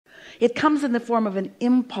It comes in the form of an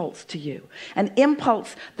impulse to you. An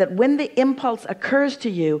impulse that when the impulse occurs to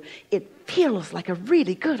you, it feels like a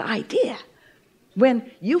really good idea.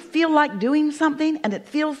 When you feel like doing something and it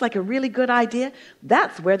feels like a really good idea,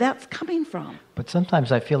 that's where that's coming from. But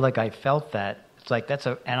sometimes I feel like I felt that. It's like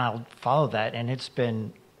and I'll follow that, and it's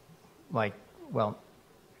been like, well,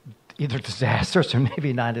 either disastrous or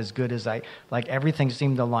maybe not as good as like everything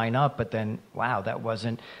seemed to line up, but then, wow, that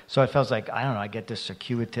wasn't. So it feels like, I don't know, I get this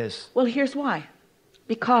circuitous. Well, here's why.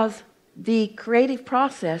 Because the creative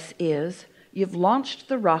process is, you've launched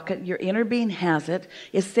the rocket, your inner being has it,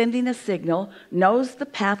 is sending a signal, knows the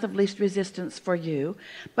path of least resistance for you,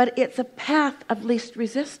 but it's a path of least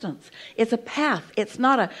resistance. It's a path. It's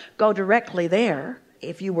not a go directly there.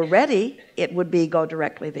 If you were ready, it would be go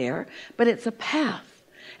directly there, but it's a path.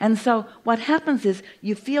 And so what happens is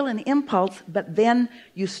you feel an impulse, but then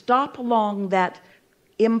you stop along that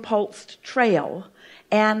impulsed trail,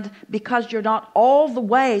 and because you're not all the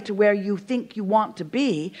way to where you think you want to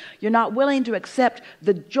be, you're not willing to accept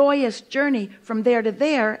the joyous journey from there to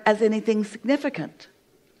there as anything significant.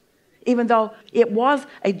 Even though it was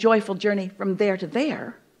a joyful journey from there to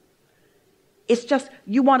there, it's just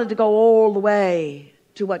you wanted to go all the way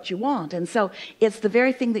to what you want. And so it's the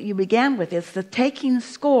very thing that you began with. It's the taking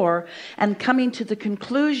score and coming to the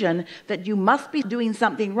conclusion that you must be doing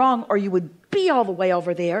something wrong or you would be all the way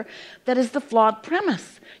over there. That is the flawed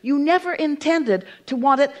premise. You never intended to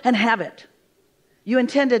want it and have it. You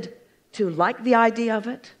intended to like the idea of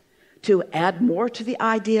it, to add more to the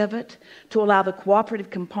idea of it, to allow the cooperative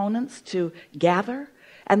components to gather,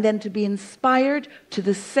 and then to be inspired to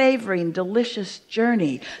the savoring, delicious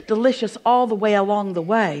journey, delicious all the way along the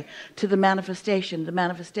way to the manifestation, the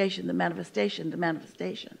manifestation, the manifestation, the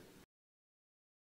manifestation.